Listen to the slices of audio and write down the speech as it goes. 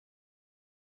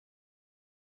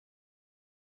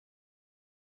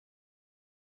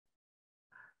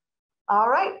All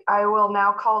right, I will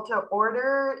now call to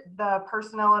order the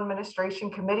Personnel Administration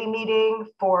Committee meeting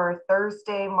for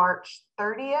Thursday, March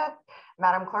 30th.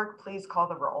 Madam Clerk, please call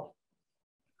the roll.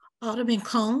 Alderman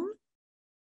Cone,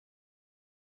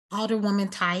 Alderwoman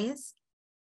Tyus,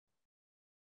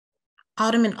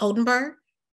 Alderman Oldenburg,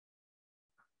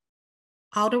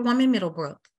 Alderwoman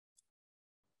Middlebrook.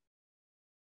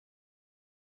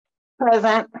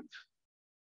 Present.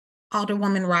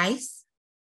 Alderwoman Rice.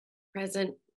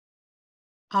 Present.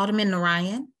 Alderman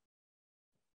Narayan.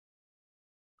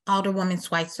 Alderwoman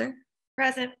Schweitzer.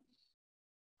 Present.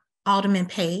 Alderman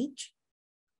Page.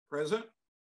 Present.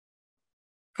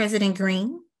 President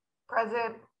Green.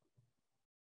 Present.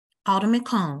 Alderman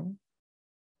Cone.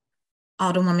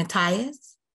 Alderwoman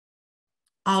Tyus.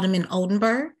 Alderman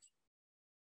Oldenburg.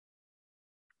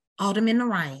 Alderman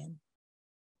Narayan.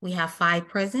 We have 5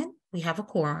 present. We have a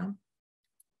quorum.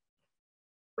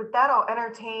 With that, I'll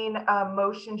entertain a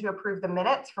motion to approve the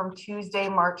minutes from Tuesday,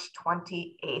 March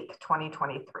 28th,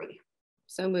 2023.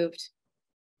 So moved.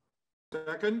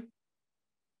 Second.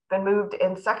 Been moved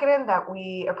and seconded that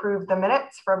we approve the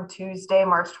minutes from Tuesday,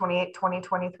 March 28th,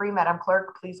 2023. Madam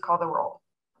Clerk, please call the roll.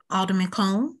 Alderman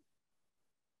Cone.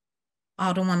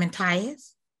 Alderwoman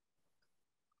Tyus.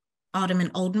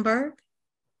 Alderman Oldenburg.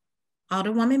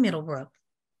 Alderwoman Middlebrook.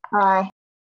 Aye.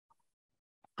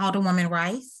 Alderwoman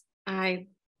Rice. Aye.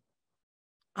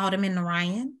 Alderman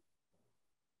Narayan.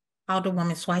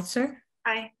 Alderwoman Schweitzer.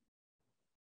 Aye.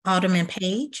 Alderman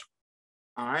Page.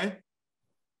 Aye.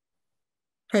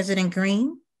 President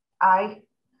Green. Aye.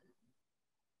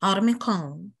 Alderman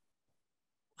Cone.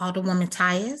 Alderwoman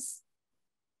Tyus.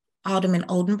 Alderman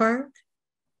Oldenburg.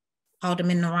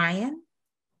 Alderman Narayan.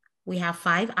 We have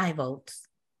 5 aye votes.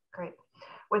 Great.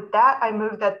 With that, I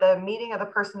move that the meeting of the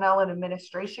Personnel and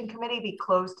Administration Committee be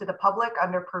closed to the public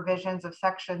under provisions of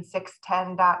section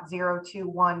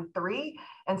 610.0213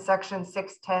 and section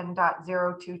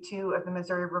 610.022 of the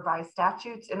Missouri Revised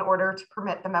Statutes in order to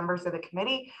permit the members of the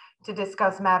committee to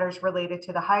discuss matters related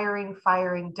to the hiring,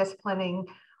 firing, disciplining,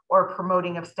 or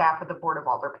promoting of staff of the Board of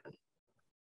Aldermen.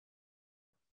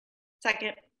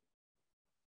 Second.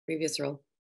 Previous rule.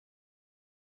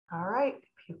 All right,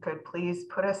 if you could please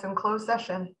put us in closed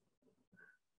session.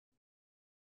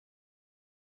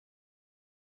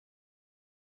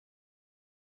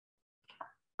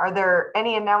 Are there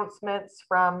any announcements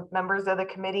from members of the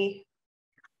committee?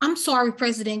 I'm sorry,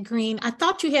 President Green. I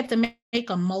thought you had to make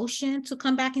a motion to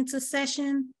come back into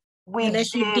session. We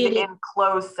Unless you did did it in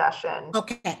closed session.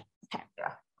 Okay.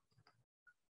 Yeah.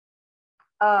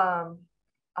 All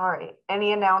right,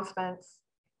 any announcements?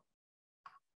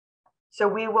 So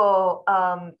we will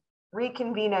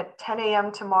reconvene at 10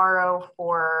 a.m. tomorrow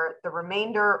for the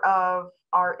remainder of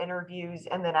our interviews.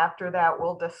 And then after that,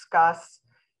 we'll discuss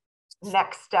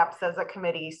next steps as a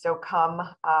committee. So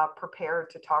come prepared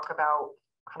to talk about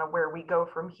kind of where we go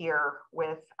from here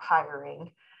with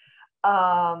hiring.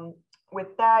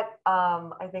 With that,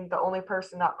 I think the only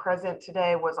person not present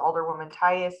today was Alderwoman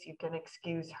Tyus. You can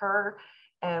excuse her.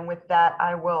 And with that,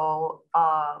 I will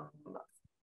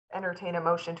entertain a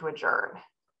motion to adjourn.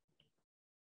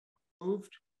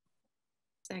 Moved.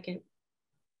 Second.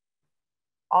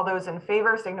 All those in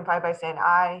favor signify by saying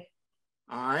aye.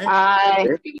 Aye.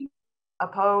 Aye.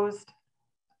 Opposed?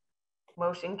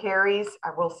 Motion carries.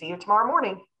 I will see you tomorrow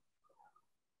morning.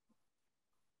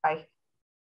 Bye.